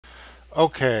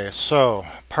Okay, so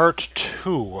part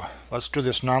 2. Let's do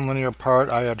this nonlinear part.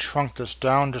 I had shrunk this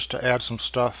down just to add some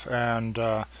stuff and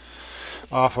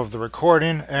off of the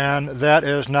recording, and that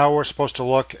is now we're supposed to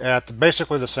look at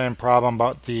basically the same problem,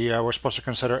 but we're supposed to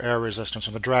consider air resistance,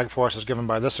 and the drag force is given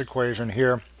by this equation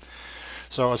here.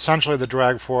 So essentially the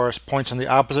drag force points in the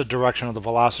opposite direction of the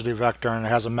velocity vector, and it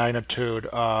has a magnitude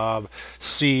of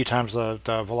c times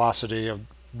the velocity of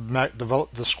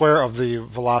the square of the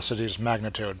velocity's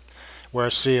magnitude, where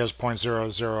c is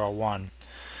 0.001.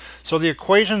 So the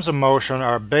equations of motion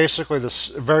are basically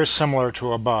very similar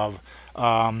to above.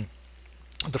 The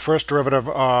first derivative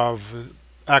of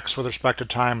x with respect to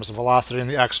time is the velocity in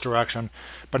the x direction,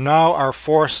 but now our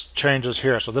force changes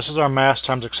here. So this is our mass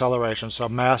times acceleration, so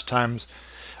mass times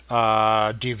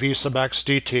dv sub x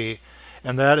dt,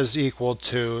 and that is equal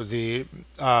to the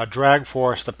drag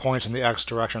force that points in the x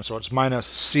direction. So it's minus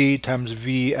c times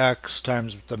vx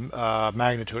times the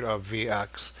magnitude of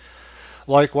vx.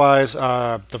 Likewise,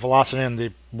 the velocity in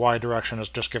the y direction is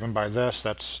just given by this.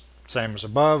 That's same as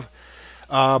above.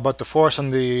 But the force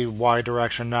in the y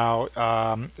direction now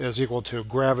is equal to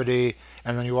gravity,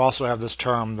 and then you also have this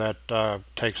term that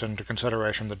takes into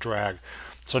consideration the drag.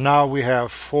 So now we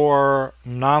have 4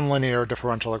 nonlinear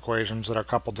differential equations that are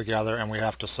coupled together, and we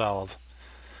have to solve.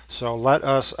 So let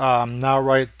us now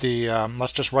write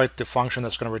let's just write the function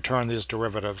that's going to return these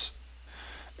derivatives.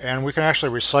 And we can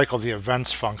actually recycle the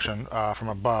events function from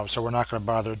above, so we're not going to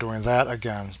bother doing that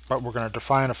again. But we're going to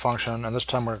define a function, and this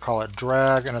time we're going to call it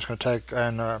drag, and it's going to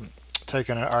take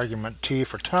in an argument t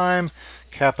for time.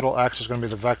 Capital X is going to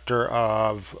be the vector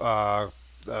of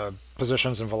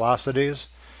positions and velocities.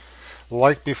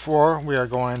 Like before, we are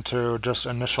going to just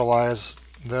initialize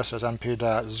this as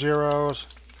np.zeros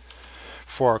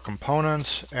for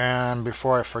components. And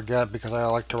before I forget, because I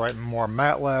like to write more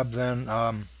MATLAB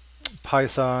than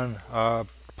Python,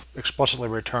 explicitly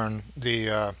return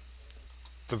the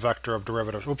vector of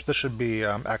derivatives. Oops, this should be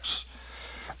x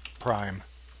prime,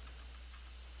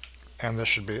 and this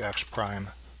should be x prime.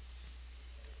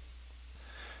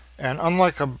 And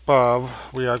unlike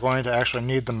above, we are going to actually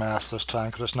need the mass this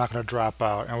time because it's not going to drop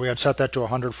out. And we had set that to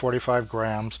 145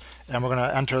 grams, and we're going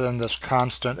to enter in this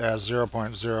constant as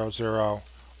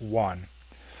 0.001.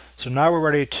 So now we're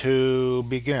ready to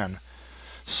begin.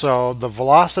 So the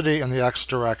velocity in the x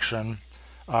direction,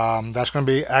 that's going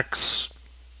to be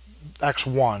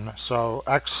x1. So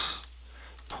x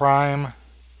prime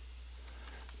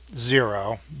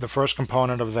 0, the first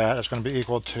component of that is going to be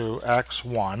equal to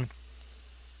x1.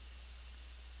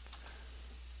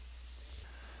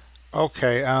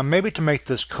 Okay, maybe to make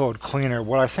this code cleaner,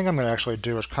 what I think I'm going to actually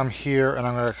do is come here and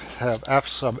I'm going to have f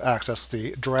sub x, that's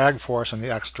the drag force in the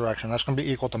x direction. That's going to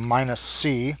be equal to minus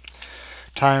c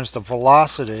times the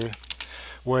velocity,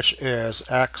 which is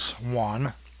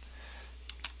x1,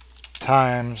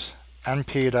 times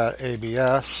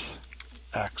np.abs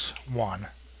x1.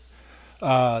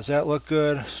 Does that look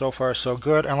good? So far so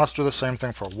good. And let's do the same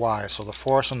thing for y. So the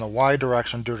force in the y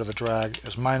direction due to the drag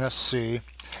is minus c.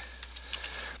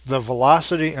 The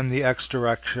velocity in the x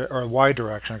direction, or y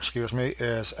direction, excuse me,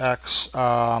 is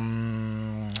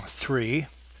x3,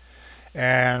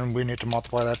 and we need to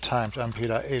multiply that times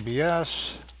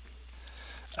np.abs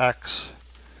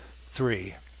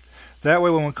x3. That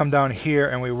way when we come down here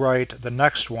and we write the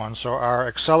next one, so our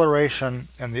acceleration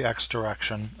in the x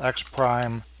direction, x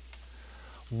prime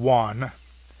 1,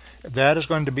 that is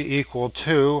going to be equal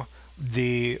to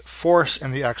the force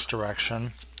in the x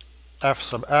direction, f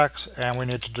sub x, and we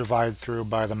need to divide through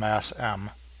by the mass m.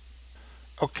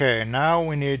 Okay, now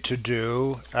we need to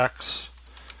do x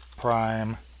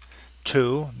prime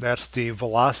 2. That's the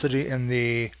velocity in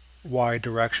the y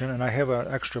direction, and I have an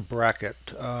extra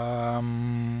bracket.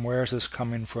 Where is this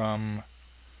coming from?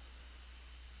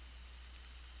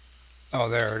 Oh,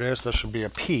 there it is. This should be a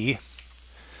p.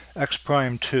 X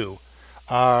prime 2.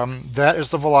 That is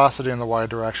the velocity in the y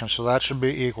direction, so that should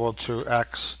be equal to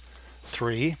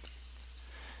x3.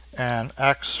 And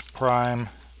x prime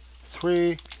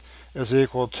 3 is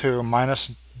equal to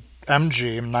minus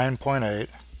mg, 9.8.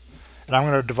 And I'm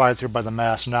going to divide through by the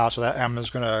mass now, so that m is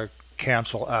going to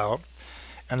cancel out.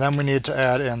 And then we need to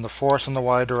add in the force in the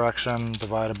y direction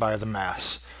divided by the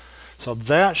mass. So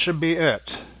that should be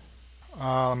it.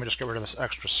 Let me just get rid of this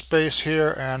extra space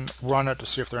here and run it to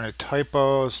see if there are any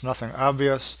typos. Nothing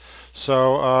obvious.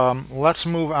 So let's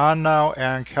move on now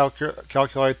and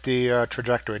calculate the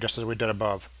trajectory, just as we did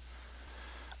above.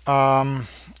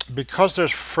 Because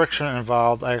there's friction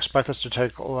involved, I expect this to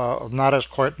take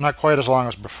not quite as long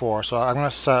as before. So I'm going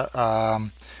to set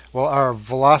well, our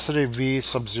velocity v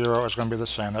sub 0 is going to be the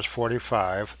same. That's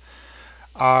 45.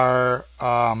 Our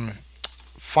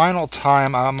final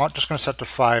time, I'm just going to set to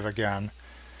 5 again.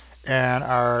 And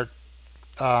our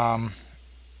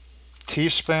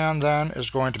t-span then is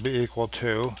going to be equal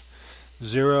to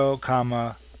 0,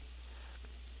 comma,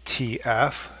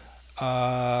 tf.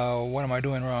 What am I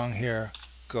doing wrong here?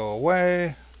 Go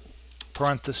away,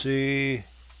 parenthesis,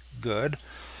 good.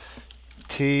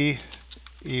 T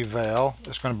eval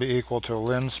is going to be equal to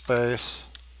linspace.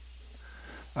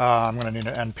 I'm going to need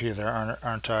an NP there,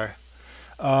 aren't I?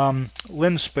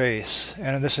 Linspace,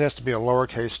 and this has to be a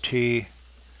lowercase t,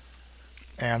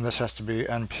 and this has to be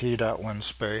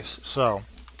np.linspace. So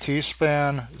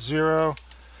t-span 0,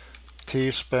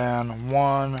 t-span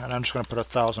 1, and I'm just going to put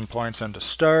 1,000 points in to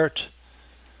start.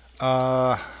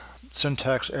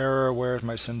 Syntax error, where's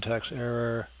my syntax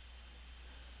error?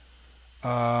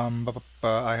 I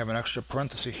have an extra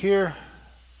parenthesis here.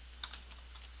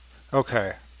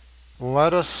 Okay,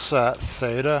 let us set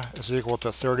theta is equal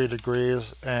to 30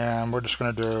 degrees, and we're just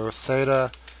going to do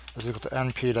theta is equal to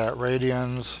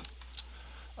np.radians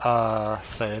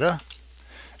theta.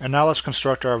 And now let's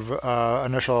construct our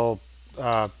initial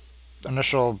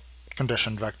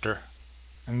condition vector.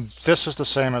 And this is the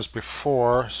same as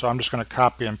before, so I'm just going to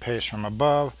copy and paste from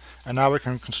above, and now we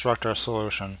can construct our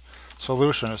solution.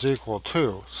 Solution is equal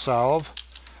to solve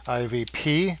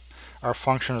IVP. Our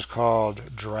function is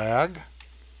called drag.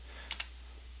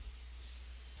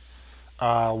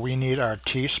 We need our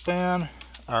t-span,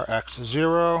 our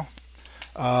x0.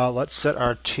 Let's set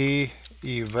our t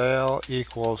eval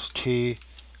equals t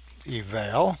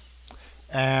eval,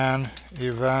 and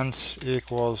events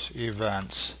equals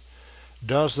events.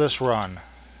 Does this run?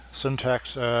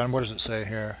 Syntax, and what does it say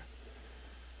here?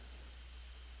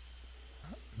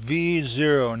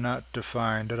 V0 not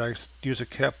defined. Did I use a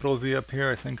capital V up here?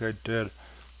 I think I did.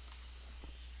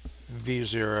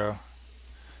 V0.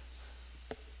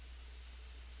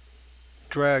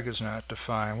 Drag is not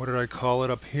defined. What did I call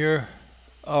it up here?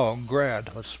 Oh,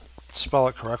 grad. Let's spell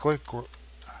it correctly.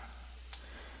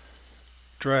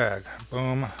 Drag.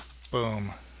 Boom,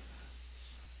 boom.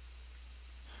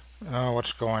 Oh,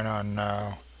 what's going on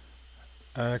now?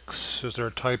 X, is there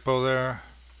a typo there?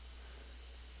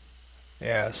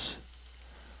 Yes.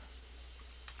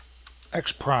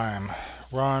 X prime,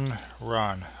 run,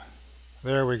 run.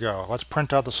 There we go. Let's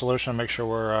print out the solution and make sure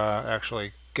we're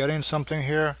actually getting something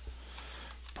here.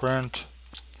 Print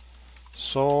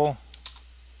sol.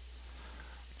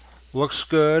 Looks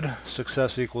good.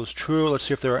 Success equals true. Let's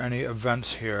see if there are any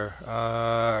events here.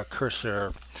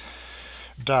 Cursor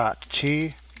dot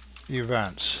t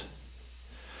events.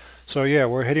 So yeah,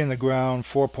 we're hitting the ground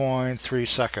 4.3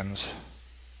 seconds.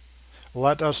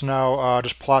 Let us now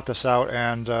just plot this out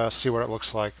and see what it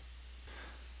looks like.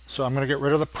 So I'm going to get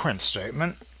rid of the print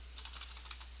statement.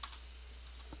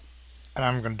 And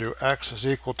I'm going to do x is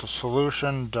equal to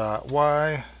solution dot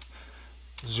y.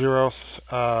 0th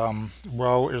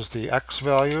row is the x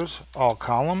values, all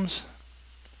columns.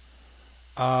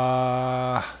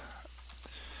 And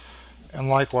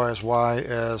likewise, y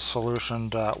is solution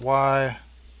dot y.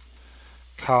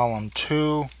 Column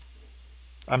 2,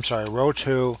 I'm sorry, row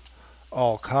 2,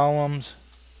 all columns.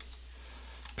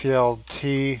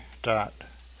 plt dot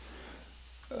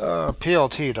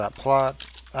plot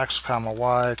x comma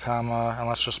y comma, and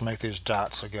let's just make these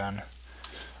dots again.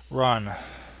 Run.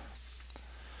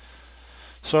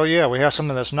 So yeah, we have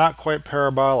something that's not quite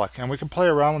parabolic, and we can play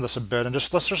around with this a bit, and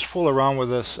let's just fool around with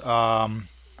this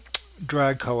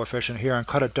drag coefficient here and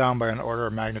cut it down by an order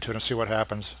of magnitude and see what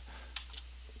happens.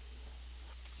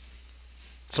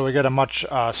 So we get a much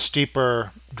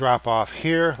steeper drop off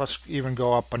here. Let's even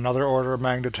go up another order of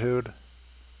magnitude.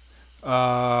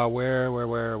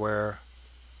 Where?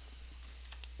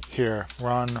 Here,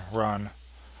 run, run.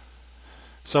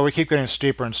 So we keep getting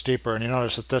steeper and steeper, and you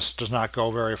notice that this does not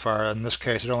go very far. In this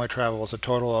case, it only travels a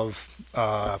total of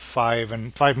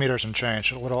 5 meters and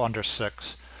change, a little under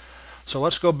 6. So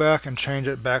let's go back and change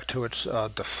it back to its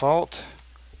default.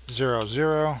 0,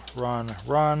 0, run,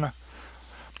 run.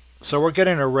 So we're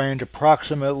getting a range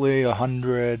approximately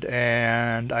 100,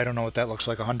 and I don't know what that looks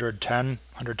like, 110,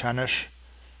 110-ish.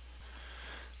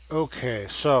 Okay,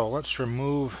 so let's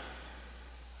remove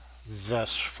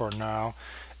this for now.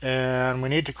 And we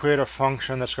need to create a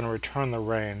function that's going to return the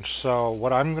range. So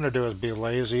what I'm going to do is be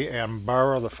lazy and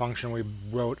borrow the function we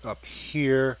wrote up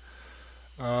here.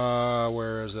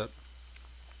 Where is it?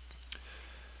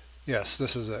 Yes,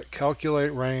 this is it.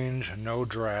 Calculate range, no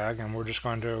drag, and we're just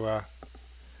going to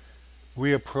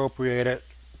reappropriate it,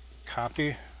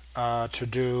 copy, to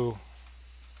do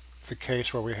the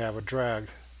case where we have a drag.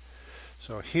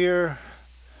 So here,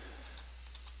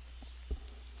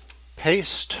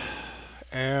 paste,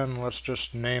 and let's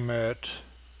just name it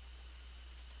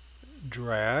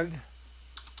drag.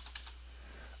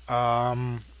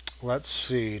 Let's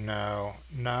see now.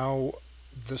 Now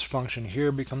this function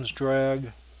here becomes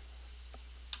drag.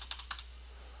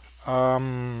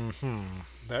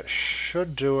 That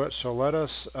should do it. So let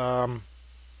us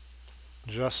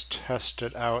just test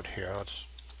it out here. Let's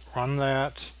run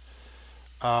that.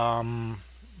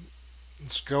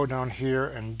 Let's go down here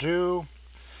and do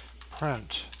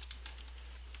print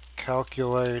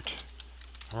calculate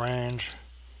range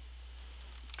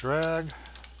drag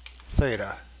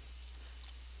theta.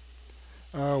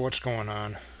 What's going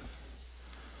on?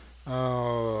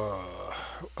 Oh,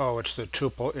 it's the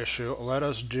tuple issue. Let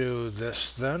us do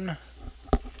this then.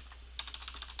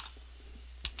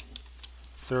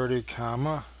 30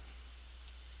 comma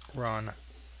run.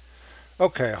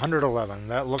 Okay, 111.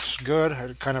 That looks good.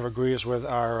 It kind of agrees with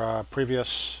our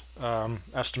previous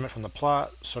estimate from the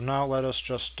plot. So now let us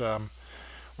just,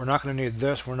 we're not going to need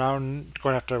this. We're now going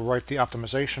to have to write the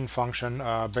optimization function,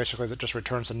 basically that just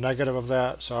returns the negative of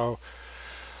that. So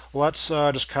let's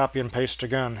just copy and paste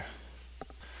again.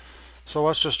 So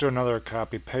let's just do another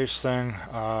copy paste thing.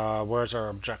 Where's our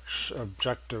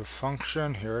objective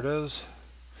function? Here it is.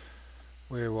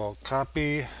 We will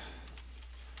copy,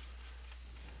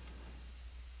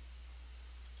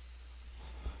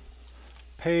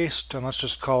 paste, and let's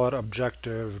just call it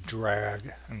objective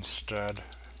drag instead.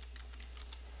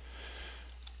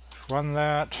 Run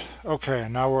that. Okay,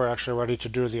 now we're actually ready to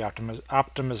do the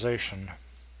optimization.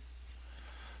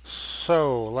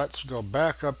 So let's go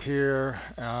back up here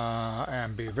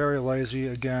and be very lazy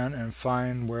again and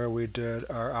find where we did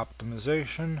our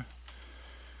optimization.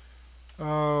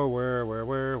 Oh,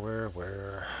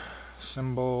 where?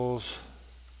 Symbols.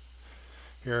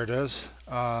 Here it is.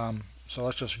 So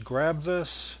let's just grab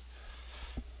this,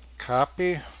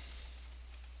 copy.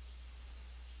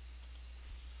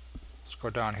 Let's go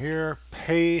down here,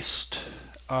 paste.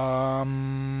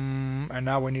 And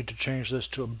now we need to change this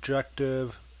to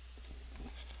objective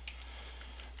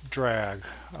drag.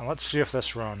 Let's see if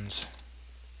this runs.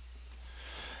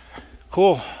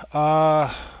 Cool.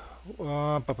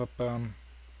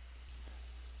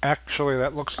 Actually,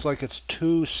 that looks like it's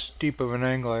too steep of an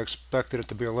angle. I expected it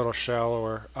to be a little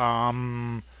shallower.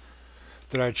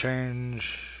 Did I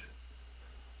change?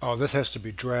 Oh, this has to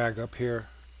be drag up here.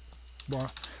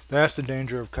 Well, that's the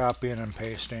danger of copying and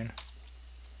pasting.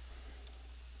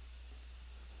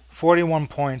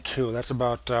 41.2, that's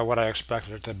about what I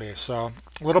expected it to be. So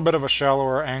a little bit of a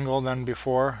shallower angle than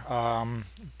before,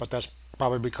 but that's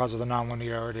probably because of the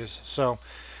nonlinearities. So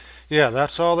yeah,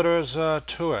 that's all there is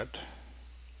to it.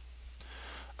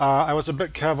 I was a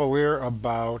bit cavalier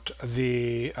about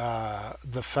the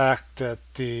fact that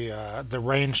the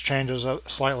range changes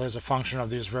slightly as a function of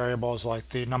these variables, like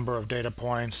the number of data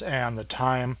points and the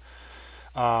time.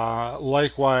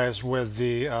 Likewise with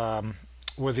the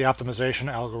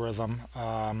optimization algorithm,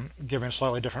 giving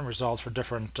slightly different results for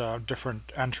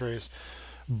different entries.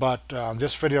 But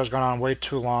this video has gone on way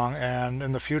too long, and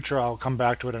in the future I'll come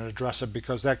back to it and address it,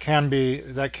 because that can be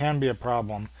a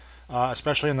problem.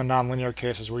 Especially in the nonlinear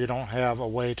cases where you don't have a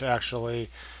way to actually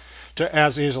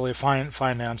as easily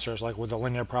find answers. Like with the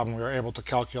linear problem, we were able to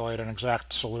calculate an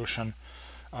exact solution,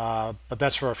 but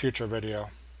that's for a future video.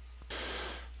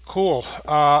 Cool.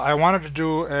 I wanted to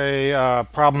do a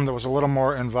problem that was a little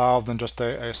more involved than just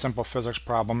a simple physics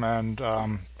problem, and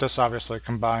this obviously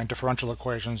combined differential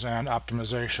equations and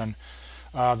optimization.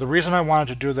 The reason I wanted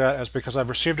to do that is because I've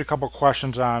received a couple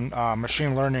questions on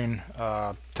machine learning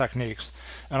techniques,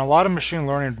 and a lot of machine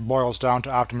learning boils down to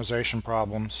optimization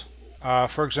problems.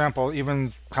 For example,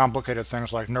 even complicated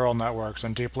things like neural networks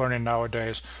and deep learning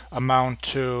nowadays amount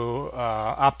to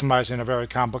optimizing a very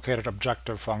complicated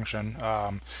objective function.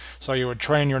 So you would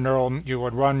train you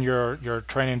would run your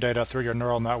training data through your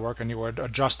neural network, and you would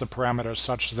adjust the parameters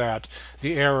such that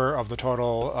the error of the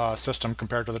total system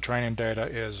compared to the training data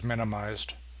is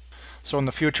minimized. So in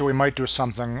the future we might do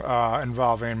something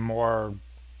involving more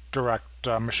direct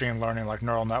machine learning, like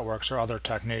neural networks or other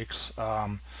techniques.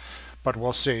 But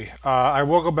we'll see. I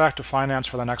will go back to finance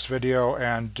for the next video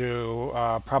and do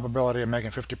probability of making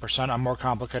 50% on more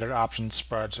complicated option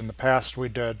spreads. In the past we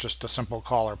did just a simple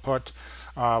call or put.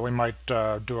 We might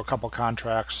do a couple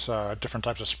contracts, different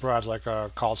types of spreads, like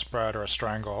a call spread or a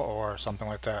strangle or something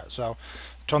like that. So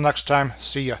until next time,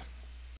 see ya.